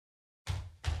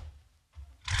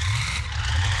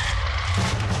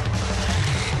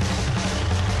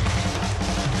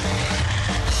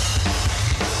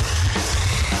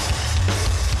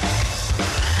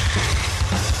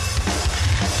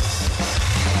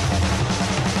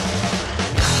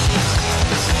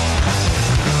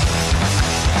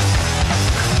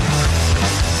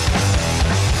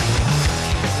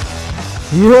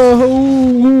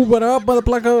Yo, what up,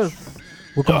 motherfuckers?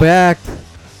 Welcome back.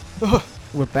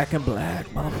 We're back in black,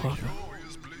 motherfucker.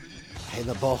 Hey,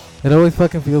 the ball. It always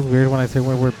fucking feels weird when I say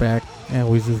we're back and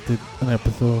we just did an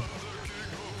episode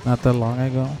not that long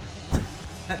ago.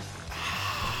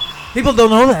 People don't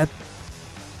know that.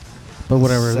 But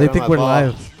whatever, they think we're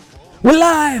live. We're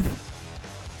live!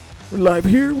 We're live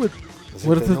here with...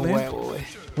 What is his name?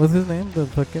 What's his name? The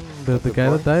fucking... The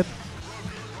guy that died?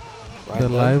 The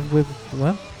live with...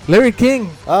 What? Larry King!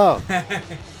 Oh.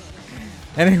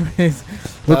 Anyways,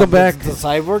 welcome back. The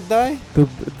cyborg die? The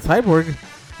cyborg.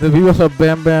 The VIVA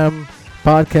Bam Bam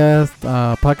podcast.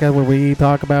 Podcast where we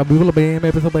talk about Viva Bam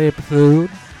episode by episode.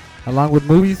 Along with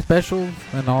movie specials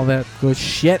and all that good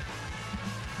shit.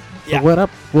 Yeah. So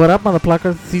what up,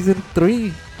 motherfuckers? Season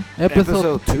 3.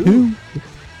 Episode 2.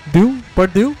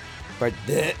 Part 2? Part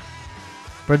that.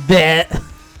 For that.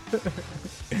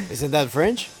 Isn't that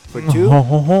French? For 2?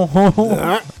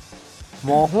 Mohon.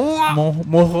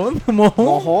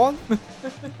 Mohon?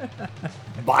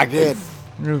 Baguette.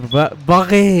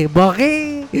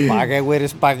 Baguette with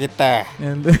spaghetti.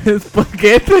 And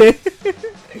spaghetti.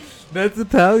 That's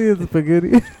Italian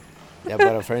spaghetti. Yeah,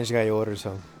 but a French guy orders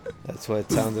some. That's what it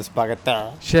sounds, spaghetti.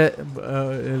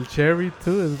 El cherry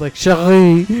too is like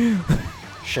chérie.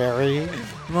 Sherry?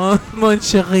 Mon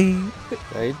chérie.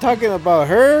 Are you talking about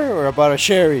her or about a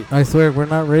sherry? I swear, we're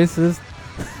not racist.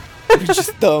 You're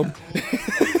just dumb.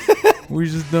 We're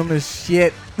just dumb as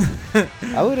shit.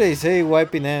 How would they say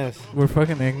wiping ass? We're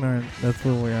fucking ignorant. That's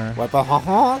what we are. Wipe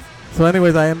a So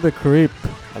anyways, I am the creep.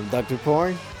 I'm Dr.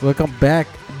 Porn. Welcome back,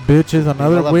 bitches.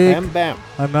 Another week. Bam, bam.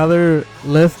 Another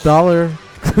less dollar.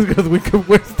 Because we keep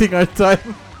wasting our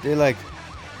time. They're like,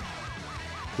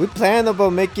 we plan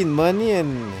about making money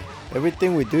and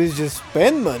everything we do is just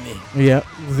spend money. Yeah,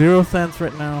 0 cents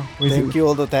right now. Thank you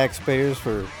all the taxpayers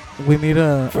for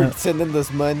sending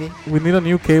us money. We need a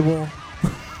new cable.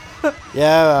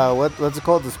 Yeah, what's it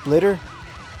called? The splitter?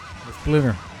 The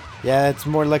splitter. Yeah, it's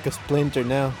more like a splinter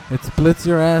now. It splits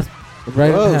your ass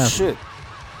right in half. Oh shit!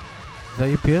 Is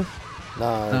that UPS?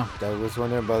 No, I was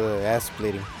wondering about the ass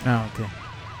splitting. Oh, okay.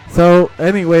 So,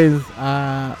 anyways,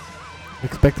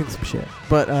 expecting some shit.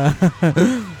 But,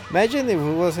 imagine if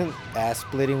it wasn't ass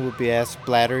splitting, it would be ass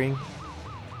splattering.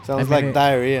 Sounds I mean, like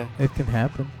diarrhea. It can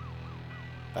happen.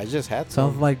 I just had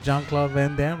some. Sounds like Jean-Claude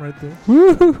Van Damme right there.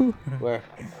 Woo! Where?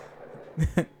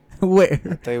 Where?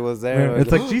 I thought he was there. Where?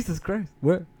 It's like, Jesus Christ.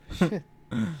 Where?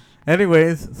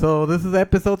 Anyways, so this is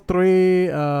episode 3.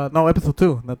 No, episode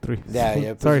 2, not 3.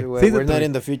 Yeah. Sorry, we're not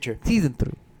in the future. Season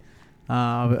 3.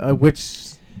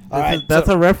 Which... that's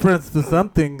a reference to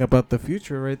something about the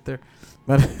future right there.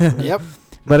 But yep.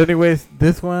 But anyways,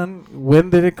 this one, when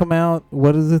did it come out?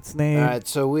 What is its name? Alright,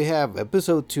 so we have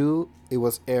episode 2. It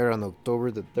was aired on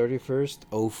October the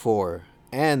 31st, 04.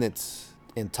 And it's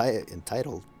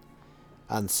entitled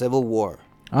Uncivil War.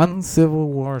 Uncivil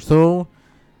War. So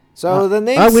the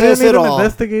name says it all. We didn't even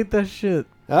investigate that shit.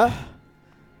 Huh?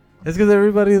 It's because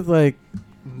everybody's like...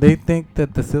 They think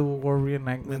that the Civil War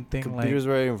reenactment thing, computer's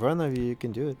right in front of you. You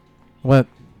can do it. What?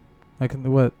 I can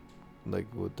do what? Like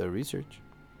with the research.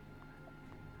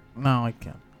 No, I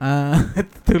can't.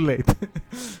 It's too late.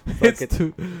 It's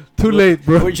too late,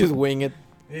 bro. We're just wing it.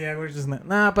 Yeah, we're just not.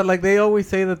 Nah, but like they always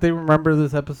say that they remember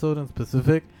this episode in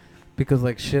specific because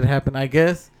like shit happened. I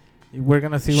guess we're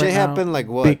gonna see shit right happened now like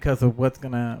what? Because of what's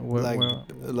gonna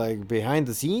like behind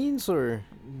the scenes or.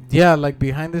 Yeah, like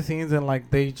behind the scenes and like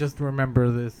they just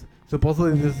remember this.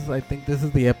 Supposedly I think this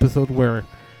is the episode where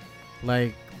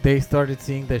like they started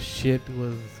seeing that shit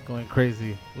was going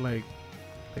crazy. Like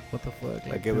what the fuck?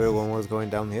 Like everyone was going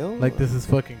downhill? Like this is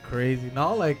fucking crazy.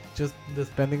 No, like just the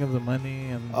spending of the money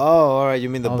and oh, alright, you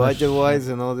mean the budget wise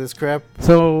and all this crap?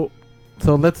 So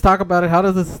let's talk about it. How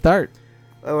does it start?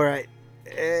 Alright.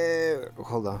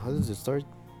 Hold on, how does it start?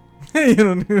 You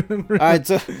don't even Alright,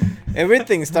 so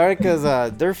everything started because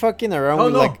they're fucking around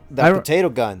with like that potato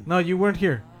gun. No, you weren't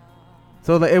here.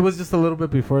 So like, it was just a little bit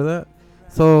before that.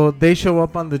 So they show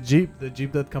up on the Jeep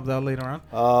that comes out later on.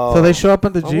 Oh. So they show up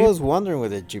on the Jeep. I was wondering where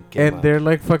the Jeep came and they're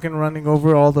like fucking running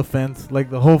over all the fence,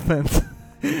 like the whole fence.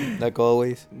 Like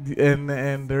always.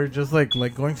 And they're just like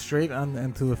going straight on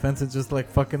into the fence and just like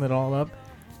fucking it all up.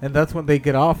 And that's when they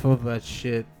get off of that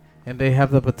shit. And they have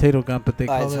the potato gun, but they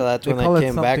call it. So that's when I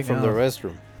came back from the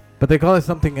restroom. But they call it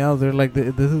something else. They're like,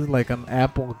 this is like an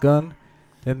apple gun.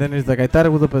 And then he's like, I thought it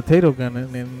was a potato gun.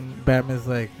 And then Batman's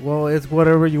like, well, it's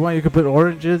whatever you want. You can put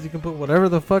oranges. You can put whatever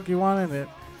the fuck you want in it.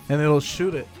 And it'll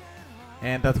shoot it.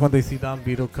 And that's when they see Don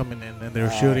Vito coming in. And they're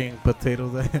shooting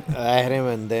potatoes at him. At him.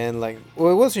 And then like,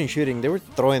 well, it wasn't shooting. They were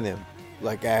throwing him.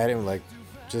 Like at him, like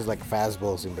just like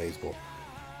fastballs in baseball.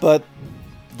 But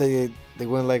they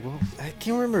went like, well, I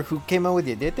can't remember who came out with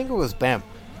the idea. I think it was Bam.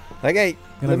 Like, hey,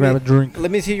 Gonna grab a drink.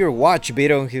 let me see your watch,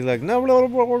 Vito. He's like, no,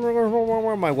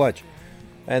 my watch.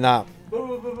 And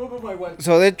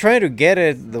so they're trying to get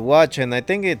it, the watch, and I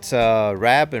think it's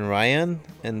Rap and Ryan,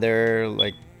 and they're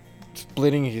like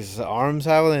splitting his arms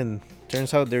out, and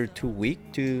turns out they're too weak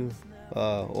to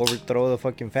overthrow the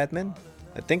fucking Fat Man.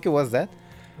 I think it was that.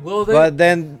 Well, But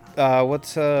then,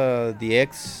 what's the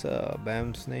ex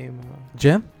Bam's name?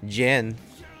 Jen?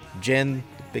 Jen,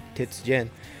 big tits Jen.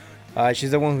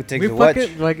 She's the one who takes We the watch.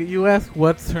 like you ask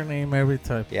what's her name every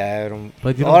time. Yeah, I don't.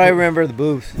 But you All don't I think- remember are the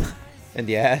boobs and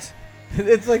the ass.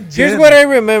 It's like Jen. Here's what I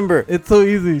remember. It's so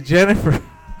easy, Jennifer.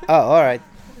 Oh, all right.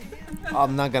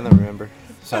 I'm not gonna remember.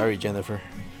 Sorry, Jennifer.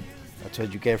 That's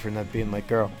what you get for not being my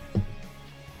girl.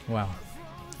 Wow.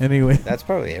 Anyway, That's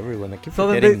probably everyone. I keep so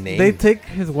then forgetting they names. take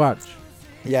his watch.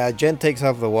 Yeah, Jen takes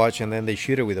off the watch and then they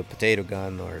shoot her with a potato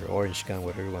gun or orange gun,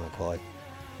 whatever you want to call it.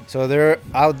 So they're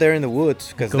out there in the woods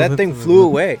because Goes that thing into the flew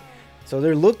woods. away. So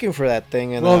they're looking for that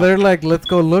thing, and Well, they're like, let's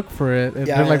go look for it. And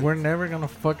Yeah, they're like, and- we're never gonna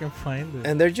fucking find it.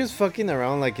 and they're just fucking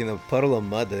around like in a puddle of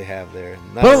mud they have there.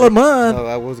 Not Puddle a- of mud? No,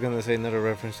 I was gonna say not a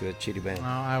reference to the Chitty Band. No,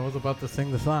 I was about to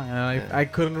sing the song, and Yeah. I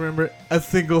couldn't remember a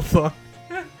single song.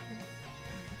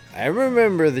 I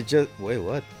remember the wait,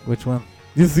 what? Which one?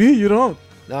 You see, you don't.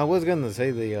 No, I was gonna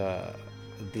say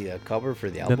the cover for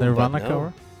the The album. Nirvana but no.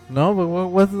 cover? No, but what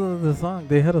was the song?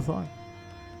 They had a song.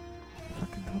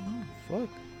 Fucking don't know.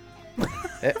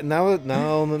 Fuck. now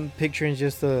I'm picturing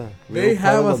just a. They real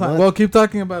have puddle a of song. mud. Well, keep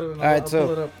talking about it. And Alright, I'll so-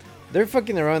 pull it up. They're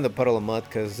fucking around the puddle of mud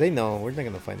because they know we're not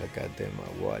gonna find that goddamn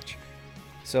watch.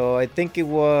 So I think it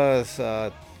was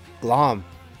Glom.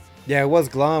 Yeah, it was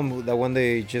Glom that when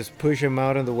they just push him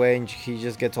out of the way and he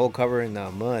just gets all covered in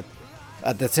mud.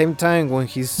 At the same time, when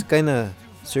he's kind of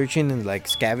searching and like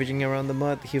scavenging around the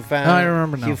mud, he found. I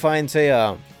remember now. He finds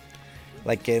a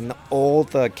like an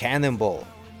old cannonball,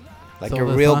 like So a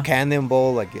the real song-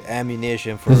 cannonball, like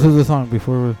ammunition for. This is the song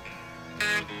before we.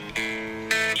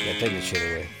 Yeah, take this shit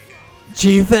away.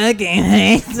 She fucking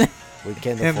hates it. We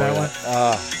can't And afford that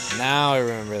that. Now I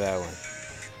remember that one.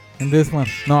 And this one.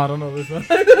 No, I don't know this one.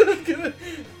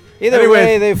 Either Anyways.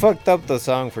 way, they fucked up the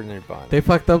song for Nirvana. They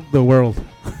fucked up the world.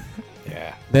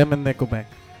 Yeah. Them and Nickelback.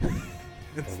 I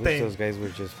It's wish Stain. those guys were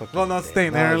just fucking. No, not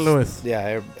Stain, No, Aaron it's- Lewis.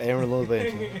 Yeah, Aaron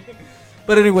Lewis.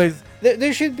 But anyways,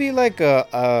 There should be like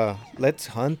a Let's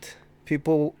Hunt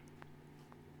People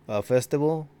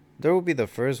festival. There will be the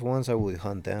first ones I would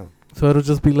hunt down. so it'll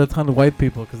just be Let's Hunt White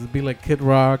People, because it'd be like Kid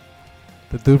Rock,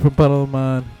 the dude from Puddle of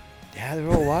Mud. Yeah, they're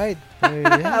all white.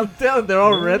 Yeah. I'm telling, they're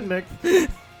all Yeah. rednecks.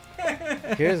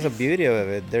 Here's the beauty of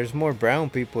it. There's more brown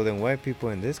people than white people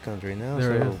in this country now.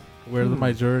 There so is. We're the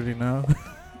majority now.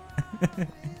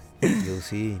 you'll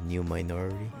see new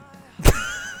minority.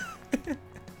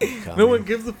 No one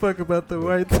gives a fuck about the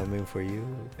We're whites. coming for you.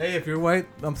 Hey, if you're white,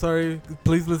 I'm sorry.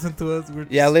 Please listen to us. We're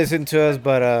Yeah, listen to us,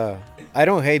 but I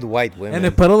don't hate white women. And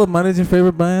if Puddle of Mud is your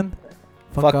favorite band,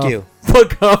 Fuck off. you.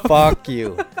 Fuck off. Fuck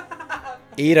you.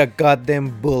 Eat a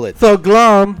goddamn bullet. So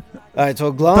Glom, Alright,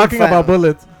 so Glom talking about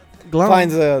bullets. Glom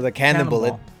finds the cannon Cannonball.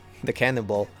 bullet. The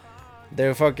cannonball.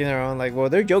 They're fucking around like, well,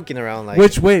 they're joking around like.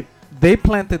 Which, wait, they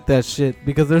planted that shit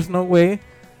because there's no way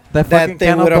that That fucking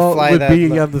thing would've cannonball fly would that be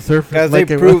low. on the surface. Because like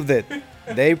they it proved it.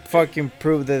 They fucking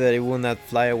proved it that it will not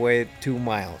fly away 2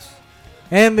 miles.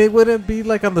 And it wouldn't be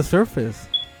like on the surface.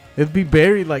 It'd be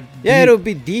buried like. Yeah, deep. it'll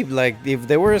be deep. Like if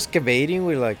they were excavating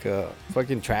with like a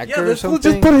fucking tractor Yeah, or this fool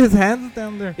something. just put his hands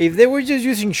down there. If they were just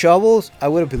using shovels, I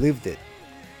would have believed it.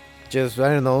 Just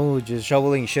I don't know, just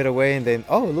shoveling shit away and then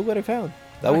look what I found.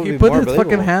 That would He be put more his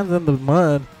believable. fucking hands in the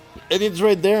mud. And it's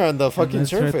right there on the and fucking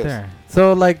it's right surface. there.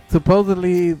 So like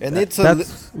supposedly, And it's a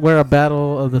that's where a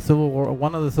battle of the Civil War,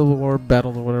 one of the Civil War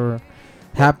battles or whatever,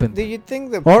 happened. Do you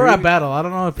think the Or a battle. I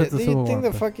don't know if it's a do Civil you think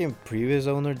War. the fucking previous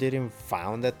owner didn't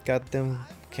found that goddamn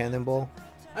cannonball?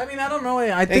 I mean, I don't know. I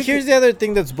And think here's the other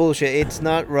thing that's bullshit. It's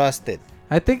not rusted.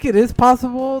 I think it is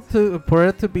possible for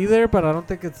it to be there, but I don't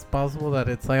think it's possible that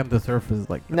it's like on the surface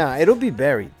like that. Nah, it'll be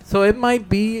buried. So it might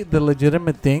be the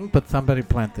legitimate thing, but somebody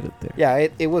planted it there. Yeah,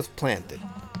 it was planted,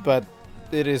 but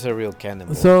it is a real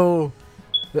cannonball. So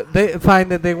they find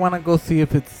that they want to go see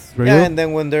if it's real. Yeah, and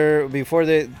then when they're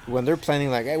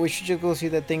planning like, hey, we should just go see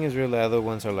that thing is real. The other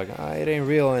ones are like, it ain't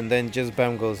real. And then just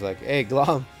Bam goes like, hey,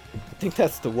 Glom, I think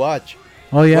that's the watch.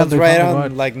 Oh yeah, What's they right found the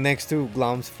on watch. like next to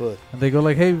Glom's foot. And they go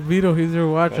like, "Hey Vito, here's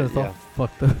your watch." Right, It's all yeah.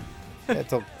 fucked up.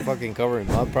 That's all fucking covered in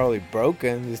mud, probably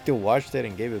broken. They still washed it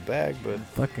and gave it back. But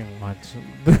Fucking watch.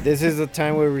 this is the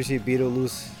time where we see Vito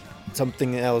lose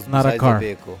something else Not a besides car. the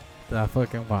vehicle. That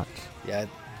fucking watch.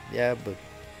 Yeah, but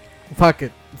Fuck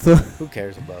it. So Who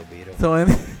cares about Vito? so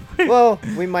Well,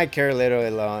 we might care a little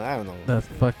bit on. I don't know. that's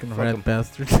fucking rat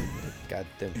bastard.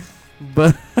 Goddamn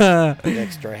But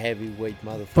extra heavyweight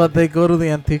motherfucker. but they go to the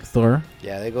antique store.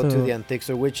 Yeah, they go to the antique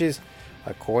store, which is,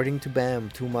 according to Bam,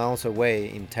 2 miles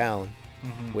away in town.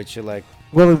 Which is like,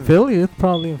 Well, in Philly, it's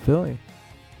probably in Philly.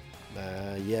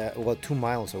 yeah, well, 2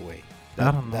 miles away.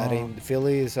 I don't know. That in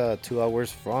Philly is 2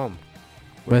 hours from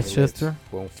where he lives. Westchester.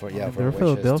 Well, They're from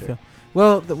Philadelphia.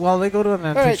 Well, while they go to an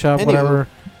antique Alright, shop, anywho. whatever,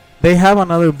 they have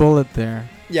another bullet there.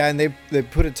 Yeah, and they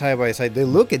put it side by side. They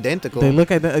look identical. They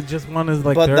look at just one is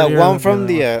like. but the dirtier one than from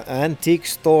the other antique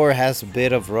store has a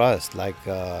bit of rust, like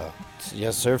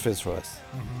just surface rust.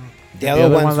 one. The other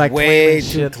one's like way clean as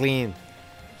too shit. clean.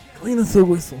 Clean as a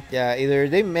whistle. Yeah, either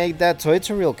they make that so it's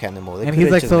a real cannonball. They And coulda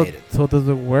he's like, just so made it. so does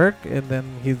it work? And then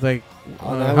he's like,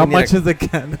 Oh, no, how we need much a- is the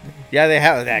cannon? Yeah, they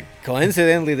have that.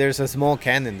 Coincidentally, there's a small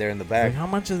cannon there in the back. Like, how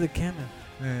much is the cannon?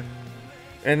 And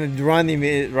And then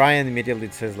Ryan immediately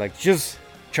says, like, just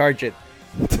charge it.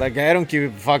 Like, I don't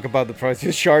give a fuck about the price,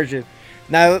 just charge it.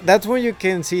 Now, that's when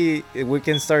we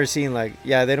can start seeing, like,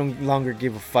 yeah, they don't longer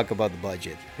give a fuck about the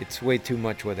budget. It's way too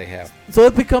much what they have. so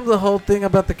it becomes a whole thing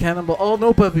about the cannonball. Oh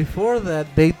no! But before that,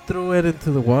 they threw it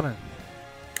into the water.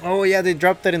 Oh, yeah, they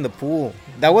dropped it in the pool.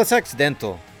 That was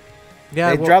accidental.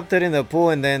 Yeah, They dropped it in the pool,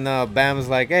 and then Bam's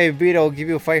like, hey, Vito, I'll give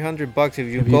you $500 if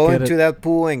you go get into it. that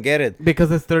pool and get it. because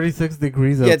it's 36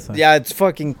 degrees Yeah, outside. yeah, it's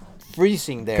fucking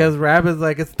freezing there. Because Rabbit's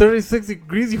like, it's 36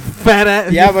 degrees, you fat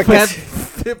ass. Yeah, you because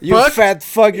fat You fuck. fat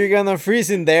fuck, you're gonna freeze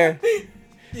in there.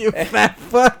 You fat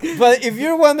fuck. But if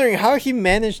you're wondering how he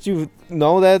managed to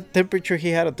know that temperature, he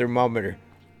had a thermometer.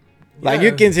 Like, Yeah.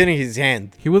 you can see it in his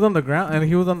hand. He was on the ground, and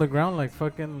he was on the ground like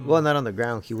fucking. Well, not on the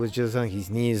ground. He was just on his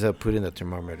knees putting the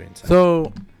thermometer inside.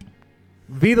 So,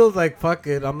 Vito's like, fuck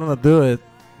it, I'm gonna do it.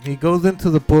 He goes into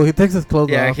the pool. He takes his clothes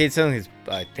yeah, off. he's on his,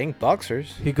 I think,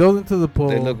 boxers. He goes into the pool.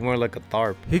 They look more like a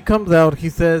tarp. He comes out. He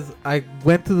says, I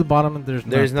went to the bottom and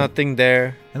There's nothing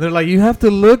there. And they're like, you have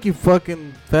to look, you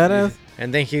fucking fat ass.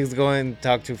 And then he's going to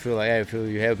talk to Phil, like, hey, Phil,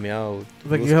 you help me out.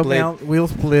 Like, We'll you help me split." out, we'll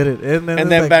split it. And then, And it's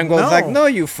then Bam goes like, no,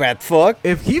 you fat fuck.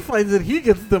 If he finds it, he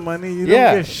gets the money. You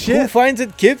Yeah, don't get who shit. finds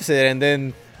it keeps it. And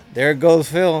then there goes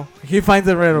Phil. He finds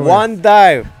it right away. One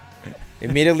dive.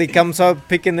 Immediately comes up,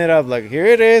 picking it up, like, here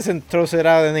it is, and throws it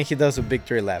out, and then he does a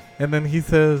victory lap. And then he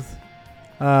says,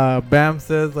 Bam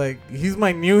says, like, he's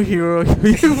my new hero.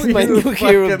 He's my new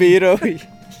hero, fucking- Vito.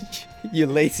 You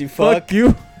lazy fuck. Fuck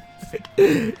you.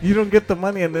 You don't get the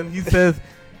money. And then he says,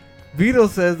 Vito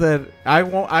says that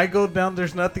I go down,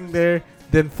 there's nothing there.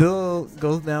 Then Phil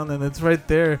goes down and it's right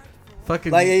there.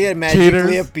 Fucking Like, yeah, magically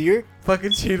cheaters. appear.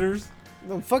 Fucking cheaters.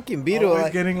 No, fucking Vito. Always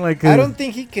Like, getting like I don't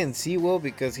think he can see well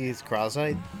because he's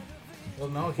cross-eyed. Well,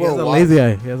 no, he Well, has a what? lazy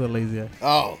eye. He has a lazy eye.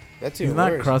 Oh, that's He's even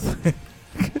not worse. cross-eyed.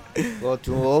 Well,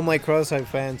 to all my cross-eyed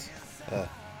fans,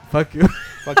 Fuck you.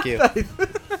 fuck you.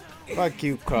 Fuck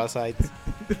you, cross-eyed.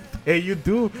 Hey, you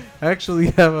do actually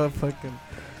have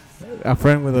a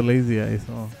friend with a lazy eye,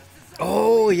 so.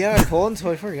 Oh, yeah,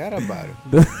 Alfonso. I forgot about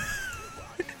him.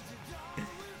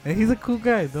 And he's a cool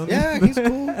guy, don't Yeah, you? he's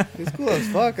cool. He's cool as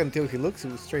fuck until he looks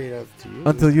straight up to you.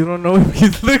 Until you don't know if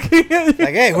he's looking at you.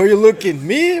 Like, hey, who are you looking?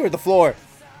 Me or the floor?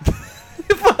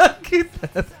 Fucking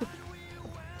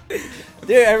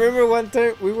Dude, I remember one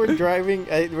time we were driving.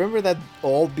 I remember that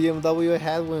old BMW I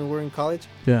had when we were in college.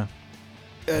 Yeah.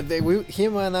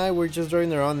 Him and I were just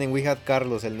driving around, and we had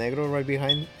Carlos El Negro right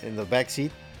behind in the back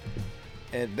seat,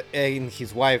 and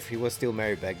his wife. He was still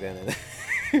married back then.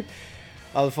 And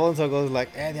Alfonso goes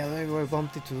like, "Hey, the other day I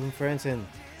bumped into some friends, and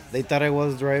they thought I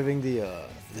was driving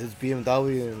this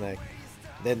BMW, and like,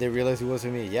 then they realized it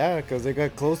wasn't me. Yeah, because they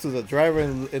got close to the driver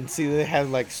and see they had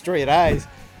like straight eyes.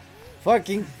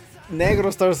 Fucking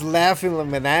Negro starts laughing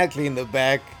maniacally in the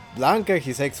back. Blanca,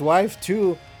 his ex-wife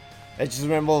too. I just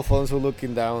remember Alfonso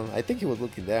looking down. I think he was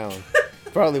looking down.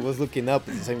 Probably was looking up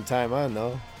at the same time. I don't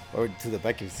know, or to the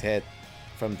back of his head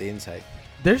from the inside.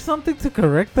 There's something to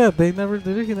correct that. They never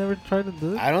did it. He never tried to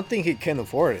do it. I don't think he can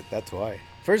afford it. That's why.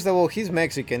 First of all, he's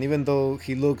Mexican, even though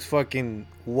he looks fucking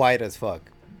white as fuck.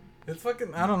 It's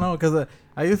fucking. I don't know, because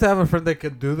I used to have a friend that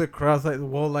could do the cross-eyed.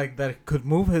 Well, like that could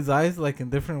move his eyes like in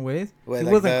different ways. Wait, He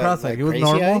like wasn't the- cross-eyed. like He was crazy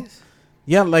normal. eyes?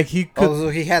 Yeah, like he could. Oh, so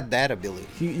he had that ability.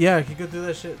 He could do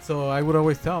that shit. So I would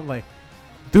always tell him like,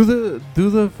 do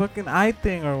the fucking eye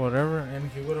thing or whatever, and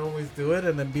he would always do it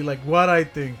and then be like, what eye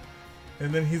thing?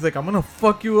 And then he's like, I'm gonna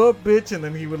fuck you up, bitch, and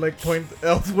then he would like point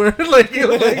elsewhere, like he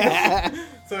was like.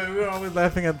 So we were always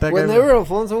laughing at that guy. Whenever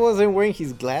Alfonso wasn't wearing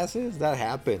his glasses, that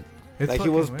happened. It's Like he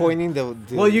fucking was weird. pointing the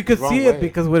Well, you could wrong see way. it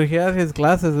because when he had his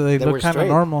glasses, they They were look kind of straight.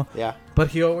 normal. Yeah. But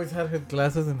he always had his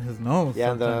glasses in his nose. Yeah,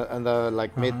 sometimes. and the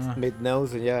like Uh-huh. mid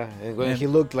nose, and yeah, and when And- he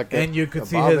looked like And you could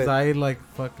see above his it. eye like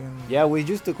fucking. Yeah, we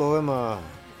used to call him a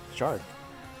shark,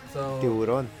 So,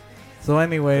 tiburon,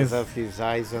 anyways, because of his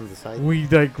eyes on the side. we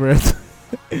digress.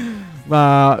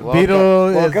 Welcome,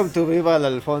 Vito welcome is. to Viva el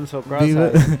Alfonso Cross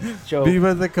Viva, show.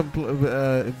 Viva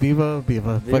the Viva,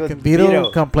 Viva- fucking Vito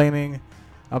Vito. complaining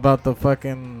about the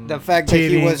fucking The fact that he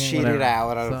cheating was and cheated whatever.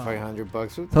 out of So-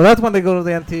 $500. So that's when they go to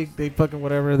the antique, they fucking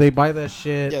whatever, they buy that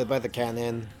shit. Yeah, by the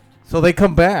Canon. So they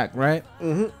come back, right?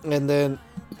 And then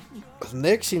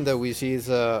next thing that we see is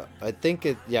I think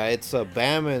it's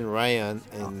Bam and Ryan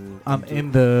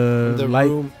In the light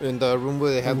room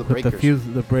where they have the with breakers.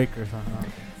 the breakers. Uh-huh.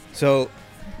 So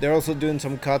they're also doing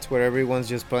some cuts where everyone's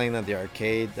just playing at the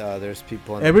arcade. There's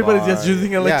people. In Everybody's the bar. just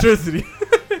using Yeah. electricity.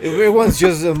 Everyone's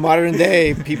just modern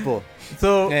day people.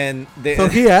 So And they, so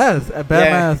he asked, Bam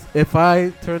Yeah. asked, if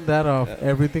I turn that off,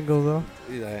 everything goes off.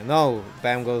 no,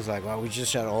 Bam goes like, well, we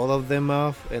just shut all of them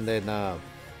off, and then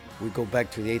we go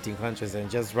back to the 1800s, and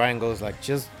just Ryan goes like,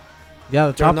 just Yeah,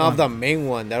 the turn top off one. the main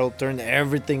one. That'll turn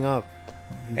everything off.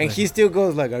 He's And like, he still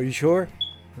goes like, are you sure?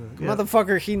 yeah.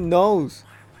 Motherfucker, he knows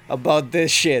about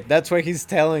this shit. That's why he's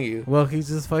telling you. Well, he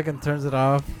just fucking turns it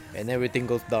off, And everything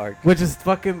goes dark. which is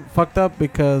fucking fucked up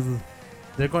because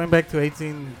they're going back to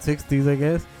 1860s, I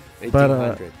guess.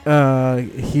 1800. But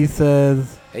he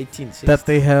says 1860. that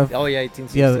they have Oh, yeah,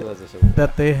 1860. Yeah, was the civil war.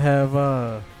 that they have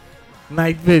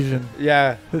night vision.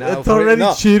 Yeah. It's already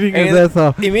cheating his And ass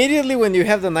off. Immediately when you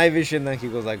have the night vision, then he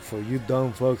goes like, for you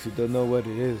dumb folks who don't know what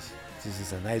it is, this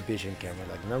is a night vision camera.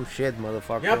 Like, no shit,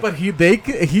 motherfucker. Yeah, but he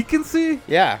can see.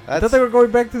 Yeah, I thought that's... they were going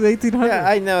back to the 1800s. Yeah,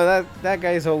 I know. That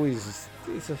guy's always...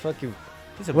 He's a fucking...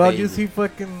 He's a Well, baby. you see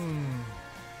fucking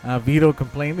Vito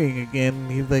complaining again.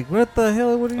 He's like, "What the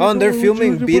hell? What are you Oh, and they're doing?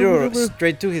 filming What you Vito doing?"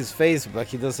 straight to his face, but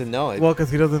he doesn't know it. Well,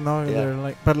 because he doesn't know. Yeah. They're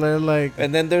like,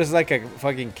 And then there's like a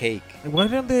fucking cake. why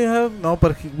don't they have no?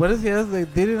 But what does he have? They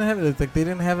didn't have it. It's like they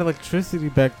didn't have electricity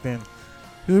back then.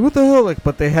 He's like, what the hell? Like,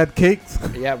 but they had cakes.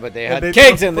 Yeah, but they And had they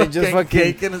cakes throw and they just fucking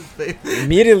cake in his face.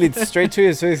 immediately it's straight to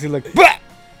his face. He's like, bah!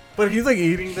 But he's like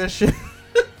eating that shit.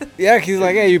 Yeah, he's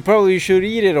like, hey, you probably should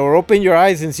eat it or open your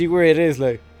eyes and see where it is.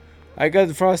 Like, I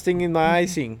got frosting in my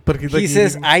icing. But he's He like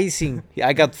says eating- icing.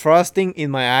 I got frosting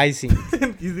in my icing.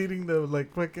 He's eating the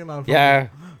like fucking. Yeah,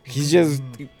 he's just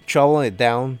shoveling it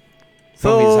down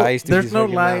from So his eyes to there's his no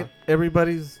fucking light. mouth.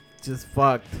 Everybody's just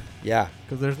fucked Yeah.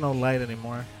 because there's no light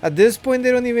anymore. At this point,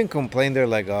 they don't even complain. They're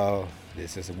like, oh,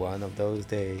 this is one of those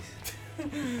days.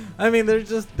 I mean,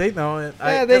 they know it.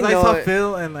 Yeah, they I know saw it.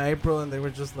 Phil and April, and they were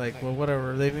just like, well,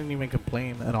 whatever. They didn't even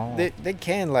complain at all. They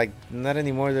can, like, not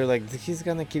anymore. They're like, he's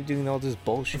gonna keep doing all this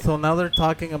bullshit. So now they're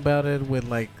talking about it with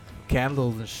like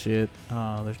candles and shit.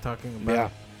 They're talking about Yeah.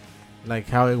 like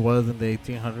how it was in the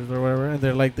 1800s or whatever, and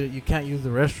they're like, you can't use the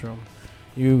restroom.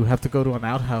 You have to go to an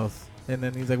outhouse. And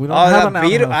then he's like, we don't have an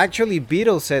Beetle, outhouse. actually,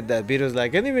 Beetle said that. Beetle's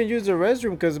like, I didn't even use the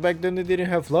restroom because back then they didn't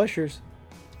have flushers.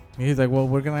 He's like, well,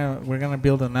 we're gonna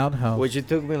build an outhouse. Which it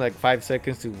took me like 5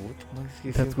 seconds to. What? He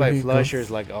That's says where by he flushers,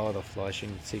 goes. like, oh, the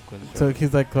flushing sequence. So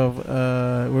he's like,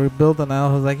 we're building an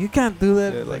outhouse. Like, you can't do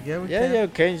that. Yeah, He's like, yeah, we yeah, can. yeah,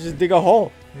 okay, just dig a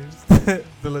hole.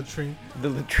 the latrine. The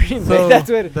latrine. So That's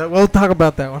what. we'll talk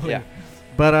about that one. Yeah. Later.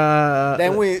 But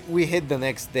Then we hit the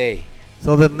next day.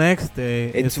 So the next day,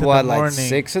 It's in what, the like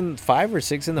morning. 5 or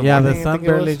 6 in the Yeah, morning. the I sun think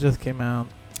it barely was. just came out.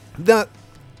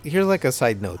 Here's like a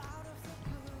side note.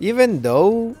 Even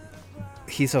though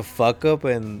he's a fuck up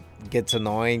and gets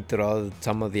annoying throughout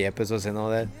some of the episodes and all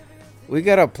that, we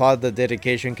gotta applaud the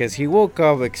dedication because he woke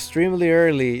up extremely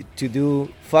early to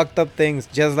do fucked up things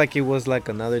just like it was like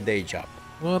another day job.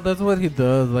 Well, that's what he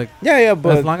does. Like, Yeah, as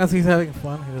but long as he's having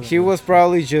fun, he was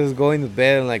probably just going to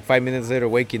bed and like 5 minutes later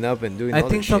waking up and doing I other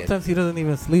think shit. sometimes he doesn't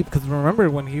even sleep because remember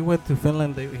when he went to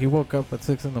Finland, he woke up at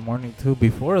 6 in the morning too.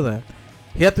 Before that,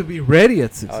 he had to be ready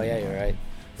at 6. Oh, yeah, you're right.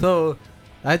 So,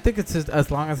 I think it's just as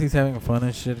long as he's having fun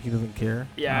and shit, he doesn't care.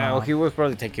 Yeah, well, he was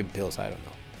probably taking pills. I don't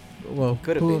know. Well,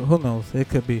 Could've been. who knows? It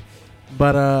could be.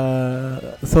 But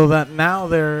so that now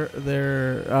they're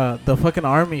the fucking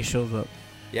army shows up.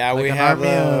 Yeah, Like we an have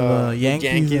army of, the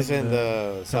Yankees and and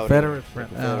the Saudi- Confederate the friend.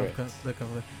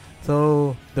 Confederates.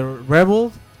 So the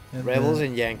rebels. And Rebels the,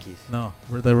 and Yankees. no,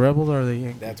 the rebels are the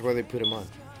Yankees. That's where they put them on.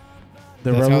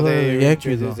 The That's how rebels are they the Yankees.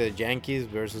 introduced though. the Yankees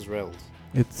versus Rebels.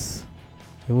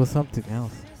 It was something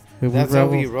else. It was That's how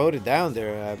we rebels. wrote it down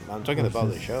there. I'm talking about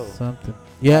the versus show. Something.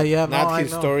 Yeah, no, Not I know.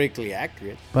 historically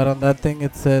accurate. But on that thing,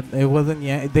 it said it wasn't.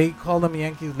 They called them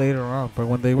Yankees later on, but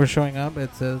when they were showing up,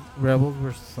 it said rebels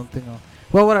were something else.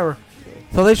 Well, whatever.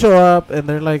 So they show up and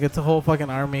they're like, it's a whole fucking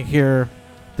army here.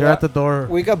 They're at the door.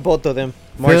 We got both of them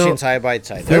marching side by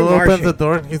side. Phil They're opens marching. the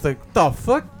door and he's like, the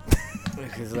fuck?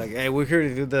 He's like, hey, we're here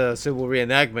to do the civil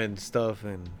reenactment stuff.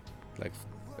 And like,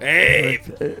 hey.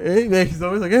 Hey, he's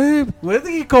always like, hey, what does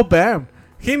he call Bam?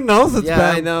 He knows it's Bam.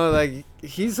 Yeah, I know. Like,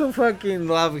 he's so fucking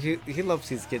love. He loves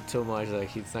his kid so much. Like,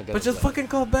 he's not gonna. But just fucking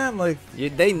call Bam. Like,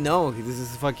 they know this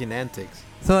is fucking antics.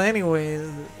 So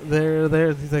anyways, they're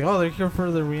there. He's like, oh, they're here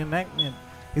for the reenactment.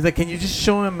 He's like, can you just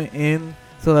show him in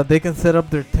so that they can set up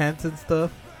their tents and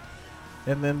stuff?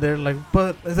 And then they're like,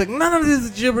 but it's like, none of this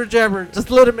is jibber jabber.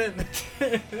 Just let him in.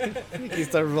 He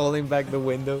starts rolling back the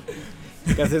window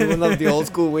because it's one of the old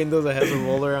school windows that has a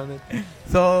roller on it.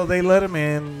 So they let him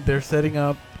in. They're setting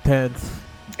up tents.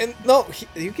 And no,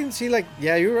 you can see like,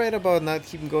 yeah, you're right about not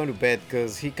him going to bed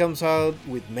because he comes out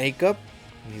with makeup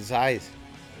in his eyes.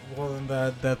 Well, and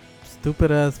that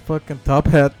stupid ass fucking top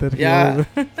hat that he Yeah,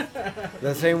 wore.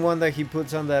 the same one that he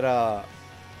puts on that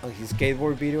on his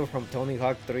skateboard video from Tony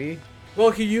Hawk 3.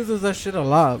 Well, he uses that shit a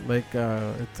lot. Like,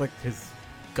 it's like his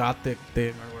gothic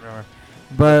thing or whatever.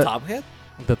 But The top hat?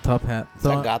 The top hat. Is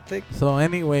that gothic? So,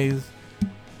 anyways,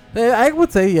 I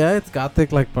would say it's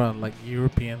gothic, like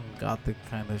European gothic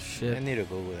kind of shit. I need to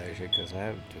Google that shit because I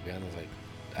have to be honest, like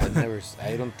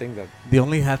I don't think that. The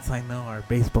only hats I know are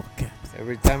baseball caps.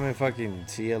 Every time I fucking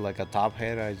see like a top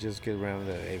hat, I just get around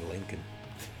the Abe Lincoln.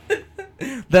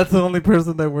 That's the only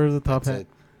person that wears a top hat. It.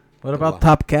 What about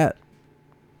Top Cat?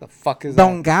 The fuck is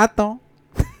Don that? Gato.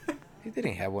 He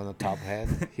didn't have one a top hat.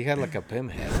 He had like a Pim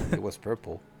hat. It was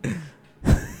purple.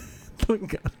 Don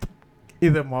Gato. ¿Y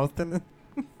de Móstenes?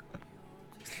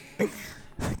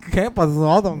 ¿Qué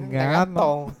pasó, Don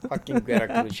Gato? Fucking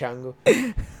Veracruzango.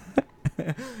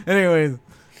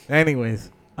 Anyways.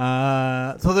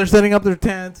 So they're setting up their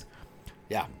tents.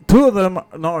 Yeah. Three of them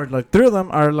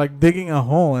are like digging a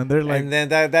hole, and they're like. And then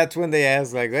that's when they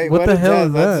ask, like, "Hey, what the hell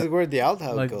is that?" That's where the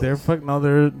outhouse like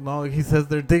goes. He says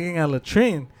they're digging a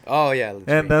latrine. Oh yeah.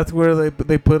 And that's where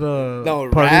they put a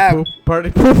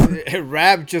party poop.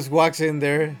 Rab just walks in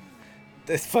there.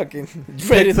 This fucking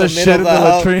right in the middle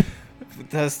of the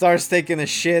latrine. Starts taking a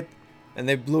shit, and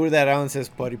they blur that out and says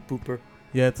 "party pooper."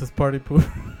 Yeah, it says party poop.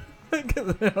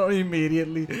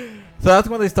 Immediately. So that's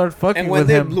when they start fucking with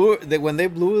him. When they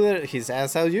blew his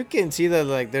ass out, you can see that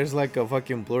like there's like a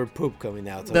fucking blurred poop coming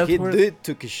out. So he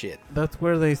took a shit. That's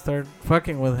where they start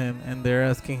fucking with him, and they're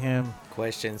asking him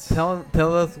questions. Tell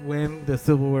us when the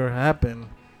Civil War happened,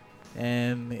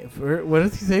 and what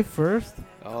does he say first?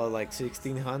 Oh, like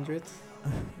 1600s.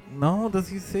 No, does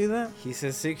he say that? He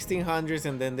says 1600s,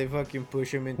 and then they fucking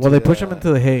push him into. Well, they push him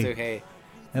into the hay.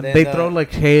 And then, they throw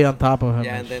like hay on top of him.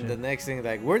 Yeah, and then the next thing,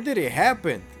 like, where did it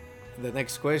happen? The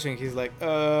next question, he's like,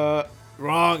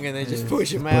 wrong, and they just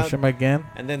push him out. Push him again.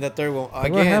 And then the third one,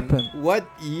 again. What happened? What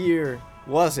year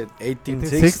was it?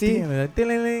 1860?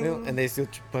 And they still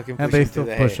fucking push him into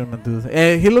the hay. And they still push him into the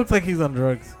hay. He looks like he's on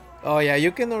drugs. Oh, yeah,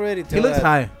 you can already tell. He looks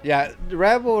high. Yeah,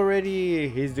 Rab already,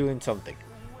 he's doing something.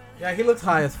 Yeah, he looks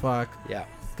high as fuck. Yeah.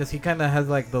 Because he kind of has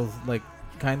like those, like,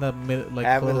 kind of like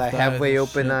halfway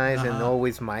open eyes and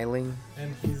always smiling,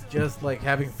 and he's just like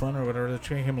having fun or whatever. They're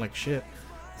treating him like shit.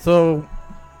 So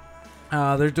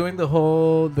they're doing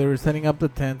they're setting up the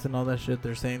tents and all that shit.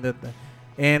 They're saying that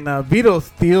and Vito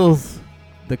steals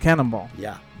the cannonball.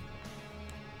 Yeah.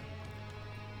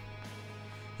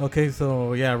 Okay,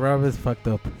 so yeah, Rob is fucked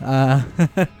up.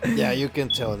 Yeah, you can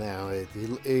tell now.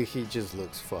 He just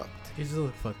looks fucked. He just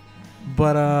looks fucked.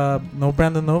 But no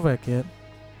Brandon Novak yet.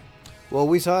 Well,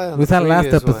 we saw it last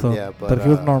episode, one, yeah, but he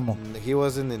was normal. He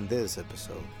wasn't in this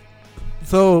episode.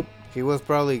 So he was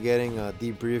probably getting a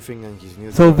debriefing on his new.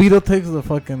 So Vito takes the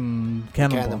fucking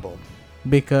cannonball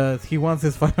because he wants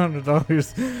his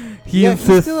 $500. He's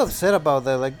still upset about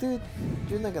that. Like, dude,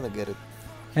 you're not gonna get it.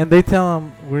 And they tell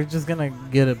him we're just gonna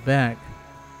get it back,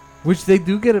 which they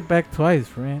do get it back twice,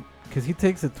 right? Because he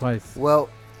takes it twice. Well,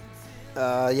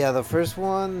 yeah, the first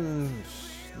one,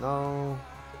 no.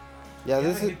 Yeah,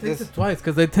 he takes it twice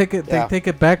because they take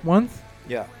it back once.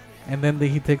 Yeah. And then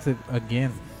he takes it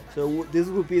again. So this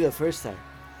would be the first time.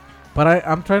 But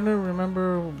I'm trying to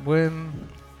remember when,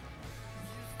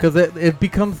 because it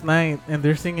becomes night and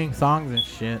they're singing songs and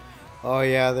shit. Oh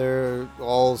yeah, they're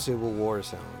all Civil War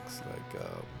songs. Like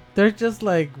they're just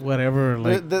like whatever.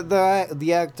 Like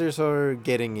the actors are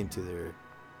getting into their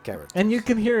characters. And you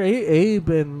can hear Abe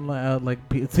and like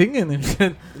singing and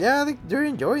shit. Yeah, they're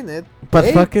enjoying it. But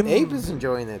Abe is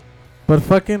enjoying it. But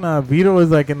fucking Vito is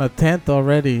like in a tent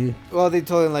already. Well, they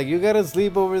told him like you gotta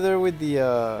sleep over there with the.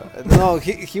 No,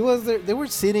 he was there. They were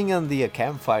sitting on the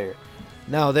campfire.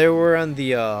 No, they were on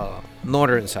the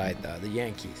northern side, the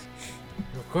Yankees.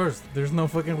 course, there's no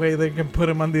fucking way they can put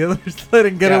him on the other side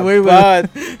and get away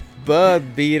with it. But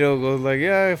Vito goes like,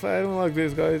 yeah, if I don't like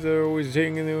these guys, they're always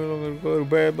singing, I'm gonna go to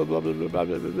bed, blah blah blah blah blah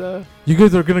blah blah. You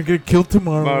guys are gonna get killed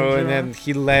tomorrow. And then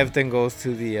he left and goes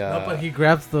to the. No, but he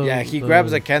grabs the. Yeah, he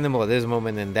grabs a cannonball at this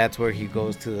moment, and that's where he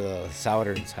goes to the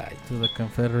southern side. To the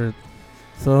Confederate.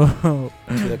 So.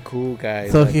 To the cool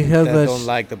guys. So like, he has that. Don't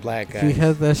like the black guys. He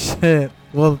has that shit.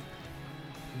 Well,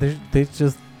 they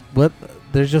just what?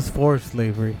 They're just forced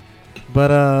slavery. But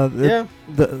yeah.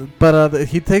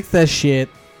 He takes that shit.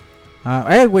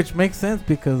 Which makes sense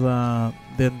because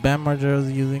then Bam Margera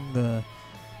was using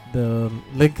the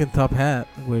Lincoln top hat,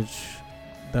 which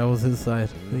that was his side,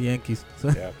 the Yankees. So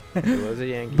Yeah, he was a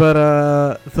Yankee.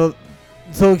 But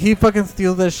so he fucking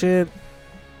steals that shit.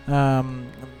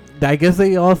 I guess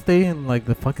they all stay in like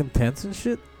the fucking tents and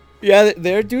shit. Yeah,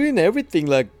 they're doing everything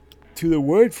like to the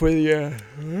word for the.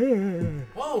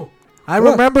 Whoa! I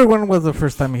remember when was the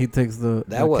first time he takes the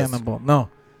cannonball. No.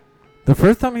 The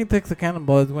first time he takes a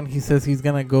cannonball is when he says he's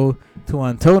gonna go to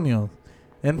Antonio's,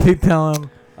 and they tell him,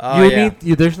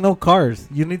 there's no cars.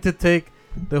 You need to take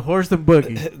the horse and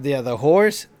buggy. Yeah, the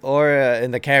horse or in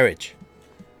the carriage.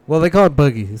 Well, they call it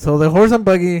buggy. So the horse and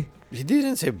buggy. He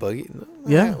didn't say buggy. No,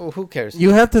 yeah. Well, who cares? You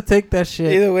have to take that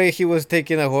shit. Either way, he was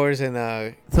taking a horse and.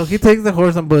 So he takes the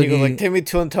horse and buggy. He goes like, take me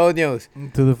to Antonio's.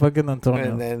 To the fucking Antonio's.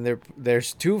 And then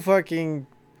there's two fucking.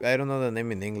 I don't know the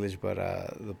name in English, but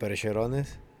the percherones.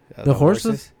 The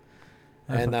horses?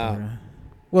 And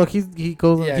well, he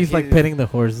goes. Yeah, he's like petting the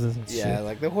horses. And shit.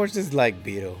 Like the horses like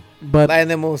Vito, but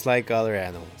animals like other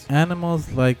animals.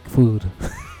 Animals like food.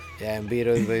 Yeah, and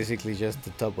Vito is basically just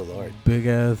the double lord. Big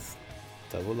ass.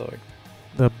 Double lord.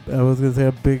 I was gonna say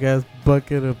a big ass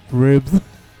bucket of ribs.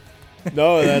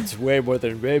 No, that's way more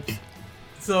than ribs.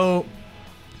 So,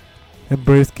 a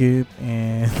brisket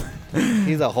and.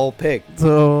 He's a whole pig.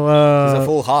 So he's a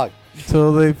full hog.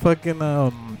 So they fucking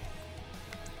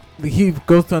he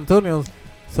goes to Antonio's.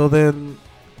 So then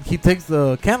he takes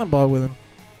the cannonball with him,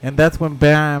 and that's when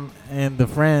Bam and the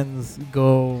friends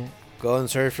go and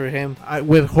search for him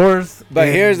with horse. But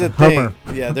here's the Hummer.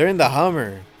 thing. Yeah, they're in the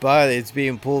Hummer, but it's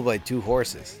being pulled by 2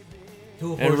 horses.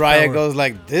 And horsepower. Raya goes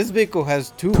like, "This vehicle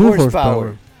has 2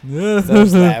 horsepower." Yeah,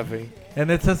 Starts laughing. And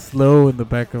it says slow in the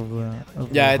back of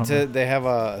the. They have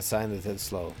a sign that says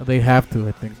slow. They have to,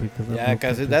 I think, because. Yeah,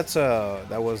 because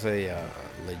that was a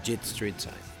legit street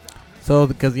sign. So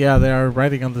because they are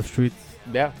riding on the streets.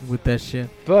 Yeah. With that shit.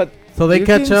 But so they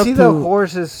catch up to the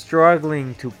horses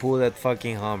struggling to pull that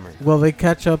fucking Hummer. Well, they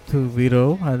catch up to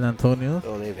Vito and Antonio.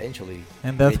 Oh, they eventually.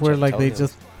 And that's where like they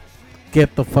just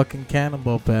get the fucking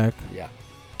cannonball back.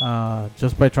 Yeah.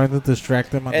 Just by trying to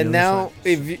distract them. And now,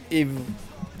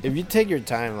 if you take your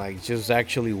time, like just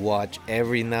actually watch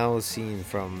every now scene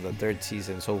from the 3rd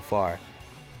season so far,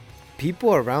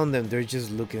 people around them, they're just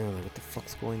looking like, what the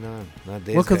fuck's going on? Not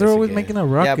this. Well, because they're always making a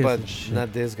ruckus. Yeah, but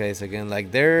not these guys again.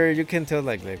 Like you can tell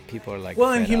like people are like.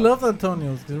 Well, and he loves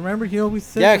Antonio's. Remember, he always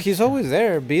said. Yeah, he's always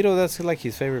there. Vito, that's like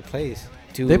his favorite place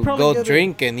to go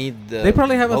drink and eat. They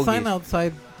probably have a sign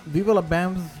outside Viva La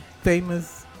Bam's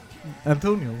famous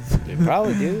Antonio's. They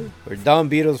probably do. Or Don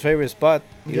Vito's favorite spot.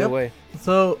 Either way.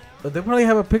 So they probably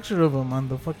have a picture of him on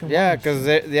the fucking. Yeah, because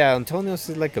Antonio's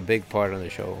is like a big part on the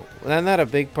show. Well, not a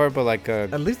big part, but like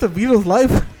at least a Vito's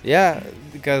life. Yeah,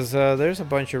 because there's a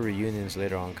bunch of reunions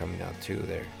later on coming out too.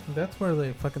 There. That's where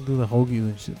they fucking do the hoagies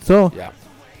and shit. So yeah,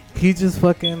 he just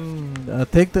fucking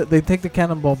take the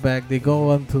cannonball back. They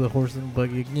go onto the horse and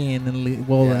buggy again and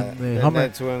Hummer.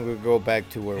 That's when we go back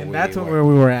to where where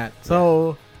we were at.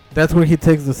 So. That's where he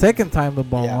takes the second time the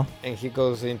ball. Yeah, and he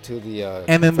goes into the.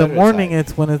 And in the morning, side.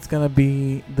 It's when it's gonna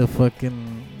be the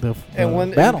fucking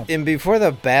battle. And before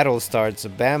the battle starts,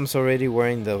 Bam's already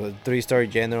wearing the 3-star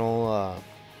general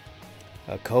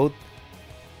coat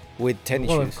with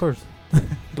tennis shoes. Of course.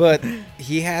 But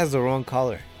he has the wrong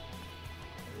color.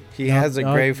 He has a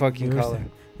gray fucking color.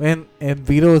 And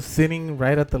Vito is sitting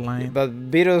right at the line. But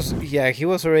Vito's he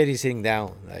was already sitting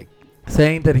down, like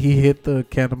saying that he hit the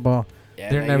cannonball. Yeah,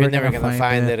 they're never gonna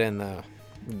find it. And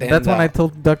that's when I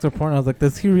told Dr. Porn, I was like,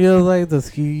 does he realize that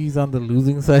he's on the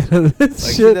losing side of this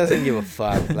like, shit? He doesn't give a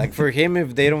fuck. Like, for him,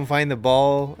 if they don't find the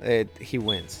ball, he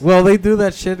wins. Well, they do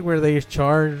that shit where they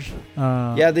charge.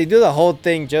 Yeah, they do the whole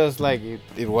thing just like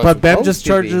it was. But Bam just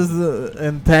charges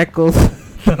and tackles.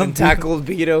 And tackles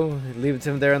Vito, leaves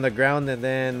him there on the ground, and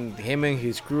then him and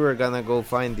his crew are gonna go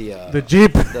find the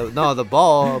Jeep. The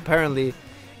ball, apparently.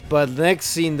 But next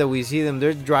scene that we see them,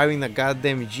 they're driving the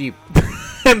goddamn Jeep.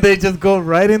 And they just go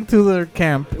right into their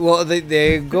camp. Well,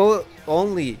 they go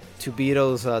only to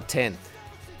Vito's tent.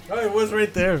 Oh, it was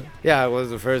right there. Yeah, it was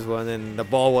the first one, and the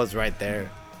ball was right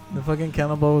there. The fucking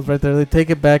cannonball was right there. They take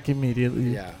it back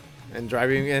immediately. Yeah. And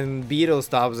driving, and Beetle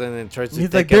stops in and tries to He's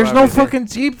take like, him "There's out no of it. fucking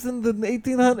Jeeps in the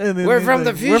 1800s." And then We're he's from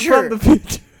like, the future. We're from the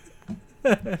future.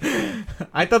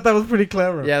 I thought that was pretty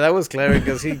clever. Yeah, that was clever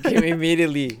because he came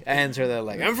immediately answer that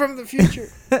like, "I'm from the future."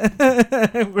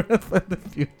 We're from the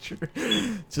future,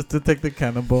 just to take the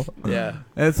cannonball. Yeah.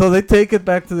 And so they take it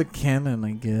back to the cannon,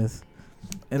 I guess.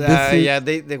 And Yeah.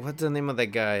 They what's the name of that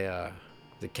guy?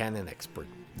 The cannon expert.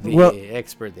 The Well-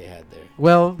 expert they had there.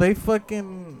 Well, they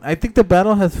fucking. I think the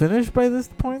battle has finished by this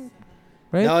point,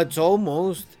 right? No, it's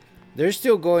almost. They're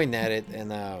still going at it,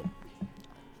 and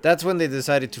that's when they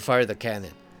decided to fire the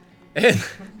cannon. And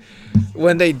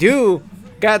when they do,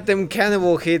 goddamn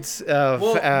cannibal hits.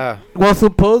 Well,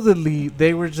 supposedly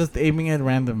they were just aiming at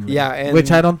randomly. Yeah, and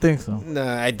which I don't think so. No,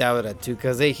 I doubt it too,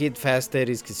 because they hit Fast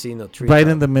Eddie's casino tree. Right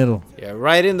in the middle. Yeah,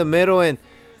 right in the middle, and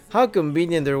how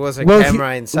convenient there was a Well,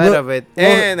 camera inside of it, well-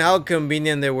 and how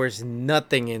convenient there was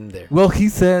nothing in there. Well, he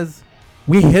says,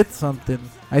 "We hit something.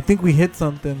 I think we hit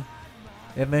something."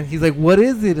 And then he's like, "What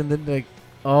is it?" And then like,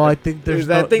 "Oh, I think there's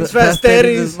That no, thing's the Fast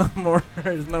Eddie's. Eddie's." There's no more.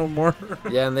 There's no more.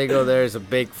 Yeah, and they go, there's a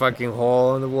big fucking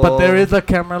hole in the wall. But there is a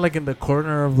camera like in the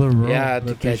corner of the room. Yeah, to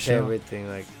that they catch show. everything.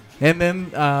 Like, And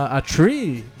then a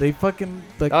tree. They fucking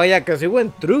like oh yeah, because it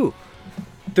went through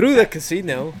the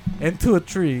casino into a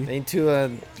tree. into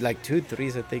like 2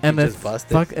 trees. I think And it it just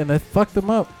busted. and it fucked them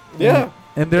up. Yeah.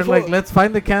 And they're Before- like, "Let's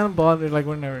find the cannonball." And they're like,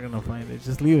 "We're never gonna find it.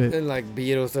 Just leave it." And like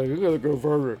Beatles, like, we gotta go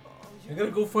further. I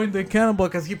gotta go find the cannonball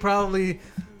because he probably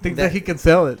thinks That- that he can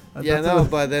sell it. Yeah, That's no,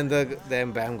 what- but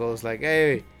then Bam goes like,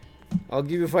 "Hey, I'll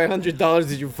give you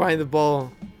 $500 if you find the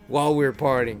ball while we're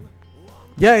partying."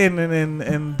 Yeah,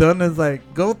 and Dunn is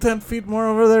like, "Go 10 feet more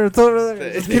over there. It's over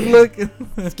there. Just keep looking.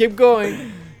 Let's keep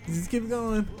going. Just keep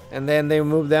going." And then they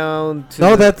move down to.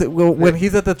 No, that's when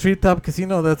he's at the treetop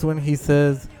casino. That's when he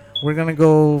says, "We're gonna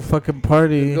go fucking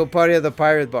party go party at the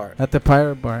pirate bar. at the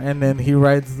pirate bar," and then he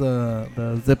rides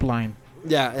the zip line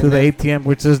Yeah. to the ATM,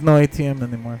 which there's no ATM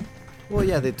anymore. Well,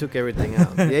 yeah, they took everything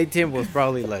out. The ATM was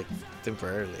probably like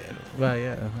temporarily. I don't know. Well,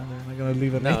 yeah, they're not gonna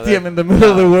leave an No, ATM that- in the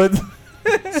middle of the woods.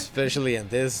 Especially in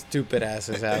this stupid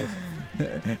ass's house.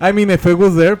 I mean, if it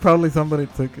was there, probably somebody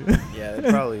took it. Yeah, they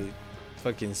probably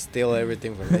fucking steal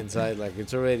everything from inside. Like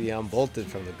it's already unbolted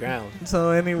from the ground.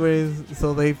 So, anyways,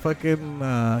 so they fucking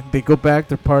they go back.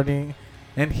 They're partying,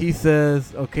 and he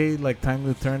says, "Okay, like time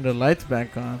to turn the lights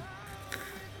back on."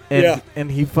 And, Yeah. and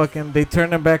he fucking they turn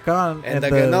them back on, And the,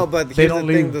 but they here's don't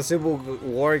the thing: leave. the Civil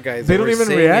War guys. They that don't were even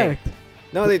singing- react.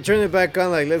 No, they turn it back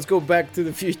on. Like, let's go back to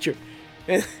the future.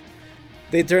 And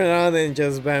they turn it on, and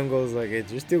just Bam goes like, "Hey,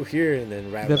 you're still here." And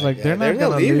then Rap They're like, "Yeah, "They're not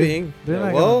gonna leave. leaving." They're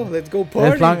not Well, gonna- let's go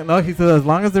party. No, he said as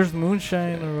long as there's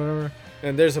moonshine or whatever.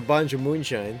 And there's a bunch of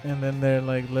moonshine. And then they're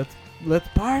like, let's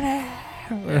party.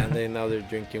 And then now they're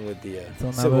drinking with the So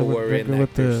now Civil they're War drinking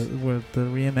reenactors. with the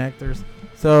reenactors.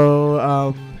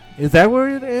 So is that where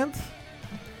it ends?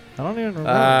 I don't even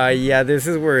remember. Yeah, this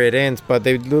is where it ends. But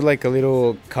they do like a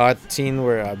little cut scene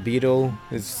where a beetle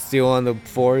is still on the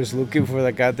forest looking for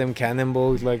the goddamn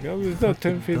cannonball. He's like, "Oh, it's not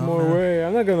 10 feet more dumbass. away.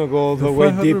 I'm not gonna go all The the way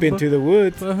 500 deep into the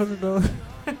woods." $500.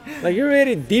 Like, you're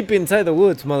already deep inside the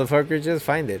woods, motherfucker. Just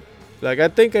find it. Like, I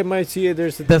think I might see it.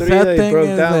 There's a The tree sad that thing broke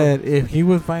is down. that if he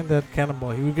would find that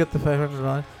cannonball, he would get the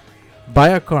 $500, buy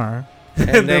a car,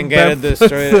 And then get it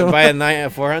destroyed. Buy a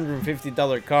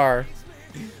 $450 car.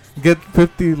 get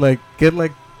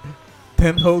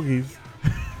 10 hoagies.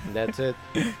 And that's it.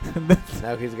 And that's-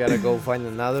 Now he's gotta go find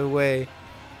another way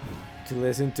to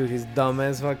listen to his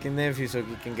dumbass fucking nephew so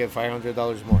he can get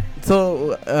 $500 more.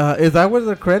 So is that where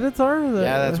the credits are?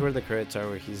 Yeah, that's where the credits are,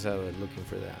 where he's looking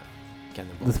for that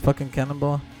cannonball. This fucking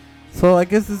cannonball. So I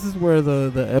guess this is where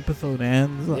the episode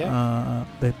ends. Yeah.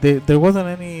 There wasn't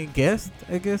any guest,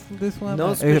 I guess, in this one.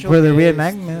 No special for the guest.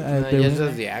 reenactment. Yeah,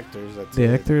 just the actors. That's the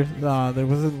it. actors. No, there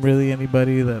wasn't really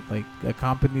anybody that like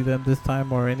accompanied them this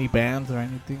time, or any bands or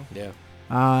anything. Yeah.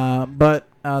 But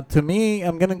to me,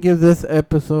 I'm gonna give this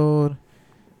episode.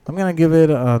 I'm gonna give it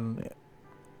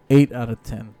 8 out of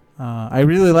 10. I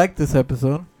really like this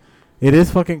episode. It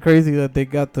is fucking crazy that they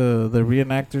got the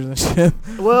reenactors and shit.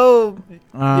 Well, you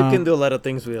Um, can do a lot of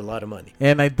things with a lot of money.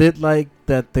 And I did like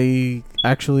that they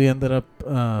actually ended up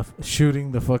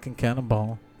shooting the fucking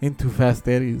cannonball into Fast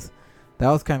Eddie's. That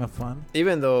was kind of fun.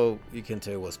 Even though you can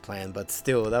tell it was planned, but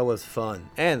still, that was fun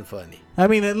and funny. I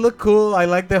mean, it looked cool. I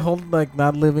like the whole, like,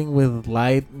 not living with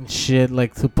light and shit,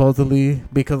 like, supposedly.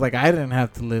 Because, like, I didn't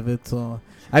have to live it, so...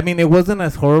 I mean, it wasn't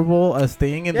as horrible as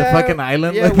staying in the fucking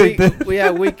island like they did.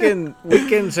 we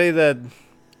can say that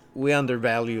we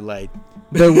undervalue light.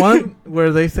 The one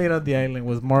where they stayed on the island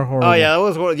was more horrible. Oh yeah,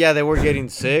 that was yeah. They were getting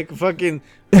sick. Fucking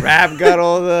Rap got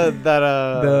all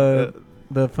the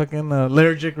fucking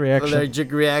allergic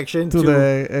reaction to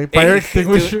the fire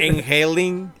extinguisher. to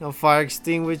inhaling a fire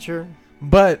extinguisher.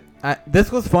 But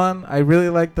this was fun. I really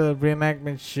liked the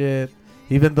reenactment shit.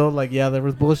 Even though there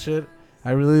was bullshit.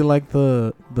 I really liked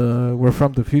the we're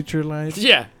from the future line.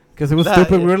 Yeah. Because it was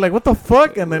stupid. We were like, what the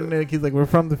fuck? And then he's like, we're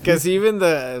from the future. Because even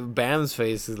the Bam's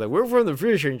face is like, we're from the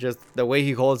future. And just the way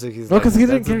he holds it, he's no, like, because he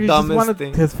didn't care. He just wanted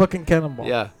thing. his fucking cannonball.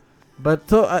 Yeah. But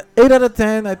so 8 out of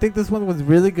 10. I think this one was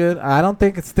really good. I don't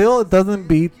think it doesn't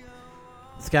beat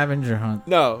Scavenger Hunt.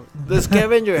 No, the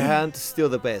Scavenger Hunt is still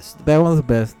the best. That one's the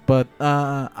best. But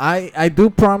I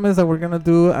do promise that we're gonna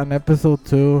do an episode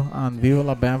 2 on Viva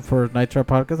La Bam for Nitro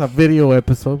Podcast, a video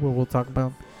episode where we'll talk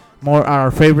about more our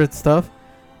favorite stuff.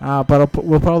 But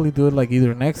we'll probably do it like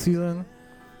either next season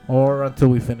or until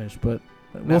we finish. But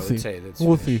we'll see.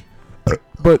 We'll see.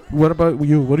 But what about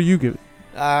you? What do you give it?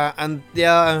 And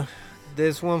yeah,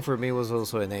 this one for me was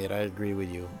also an 8. I agree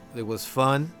with you. It was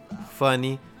fun,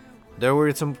 funny. There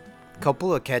were some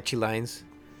couple of catchy lines,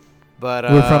 but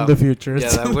we're from the future. Yeah,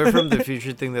 that we're from the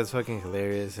future thing that's fucking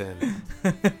hilarious,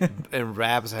 and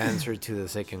Rap's answer to the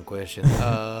second question.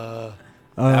 That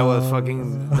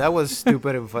was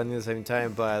stupid and funny at the same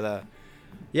time. But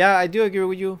yeah, I do agree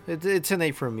with you. It's an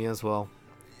 8 for me as well.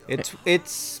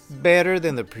 It's better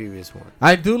than the previous one.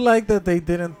 I do like that they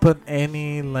didn't put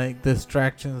any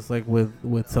distractions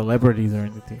with celebrities or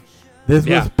anything. This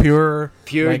was pure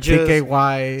like just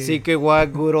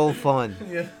CKY, good old fun.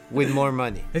 Yeah. With more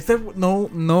money. Except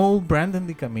no Brandon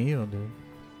DiCamillo, dude.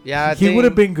 Yeah, he would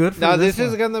have been good for this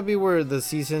is gonna be where the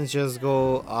seasons just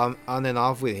go on and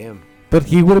off with him. But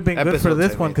he would have been good for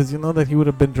this one because you know that he would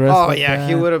have been dressed. Oh like yeah,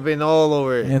 he would have been all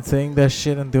over and saying that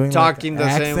shit and doing talking the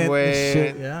accent same way.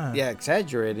 And shit. Yeah,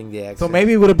 exaggerating the accent. So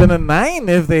maybe it would have been a 9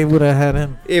 if they would have had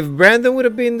him. If Brandon would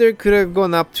have been there, could have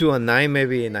gone up to a 9,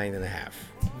 maybe a 9.5.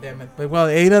 Damn it! But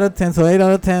 8 out of 10. So 8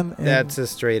 out of 10. That's a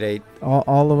straight 8.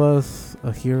 All of us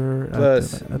here.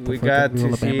 Plus, at the we got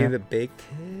to see Bam. the big.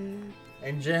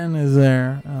 And Jen is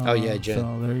there. Oh yeah, Jen.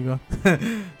 So there you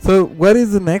go. So what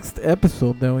is the next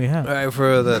episode that we have? All right,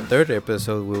 for the third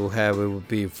episode it will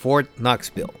be Fort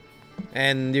Knoxville,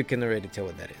 and you can already tell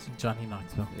what that is. Johnny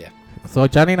Knoxville. Yeah. So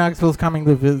Johnny Knoxville's coming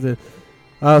to visit.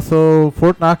 So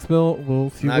Fort Knoxville,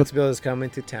 we'll see. Knoxville is coming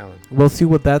to town. We'll see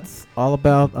what that's all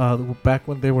about. Back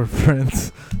when they were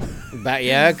friends. But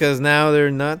yeah, because now they're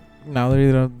not. Now they're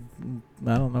either.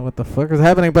 I don't know what the fuck is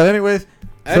happening, but anyways.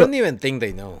 I don't even think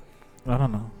they know. I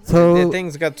don't know. So the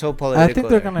things got so political. I think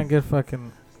they're gonna get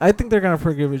fucking. I think they're gonna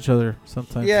forgive each other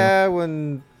sometime. Yeah,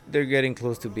 when they're getting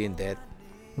close to being dead.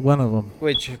 One of them.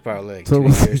 Which probably like so 2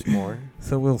 years more.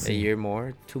 So we'll see. A year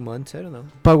more, 2 months, I don't know.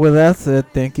 But with that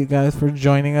said, thank you guys for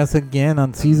joining us again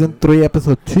on season 3,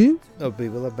 episode 2 of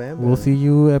Viva La Bam. We'll see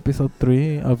you episode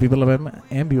 3 of Viva La Bam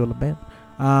and Viva La Bam.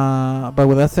 But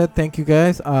with that said, thank you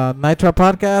guys. Nitro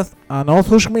Podcast on all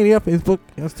social media: Facebook,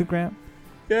 Instagram,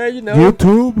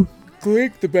 YouTube.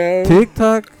 Click the bell.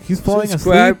 TikTok. He's falling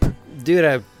asleep. Dude,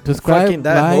 I subscribe, fucking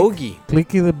that hoagie.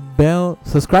 Clicking the bell.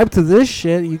 Subscribe to this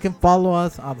shit. You can follow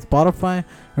us on Spotify.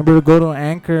 Remember to go to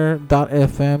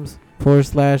anchor.fm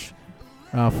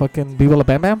 / fucking Viva La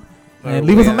Bam Bam and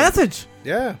leave us a message.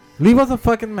 Yeah. Leave us a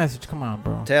fucking message. Come on,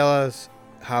 bro. Tell us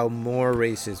how more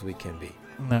racist we can be.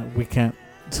 No, we can't.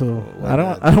 So I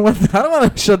don't want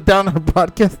to shut down our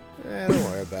podcast. Don't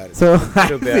worry about it. So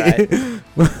it'll be alright.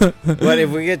 But if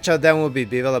we get shut down, we'll be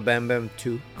Viva La Bam Bam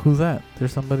 2. Who's that?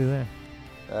 There's somebody there.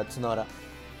 That's Nora.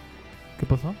 ¿Qué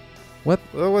pasó? What?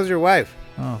 What was your wife?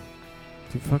 Oh,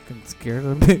 you fucking scared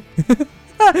of me.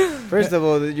 First of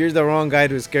all, you're the wrong guy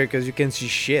to scare because you can see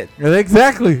shit.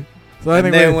 Exactly. So and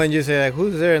anyway, then when you say like,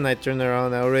 "Who's there?" and I turn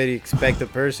around, I already expect the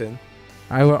person.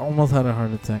 I almost had a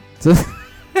heart attack. So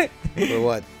For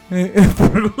what?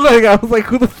 Like I was like,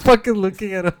 who the fuck is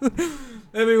looking at us?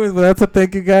 Anyways, but that's a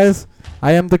thank you guys.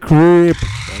 I am the creep.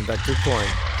 I'm Dr. Corn.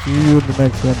 See you in the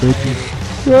next one,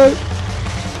 bitches. Right.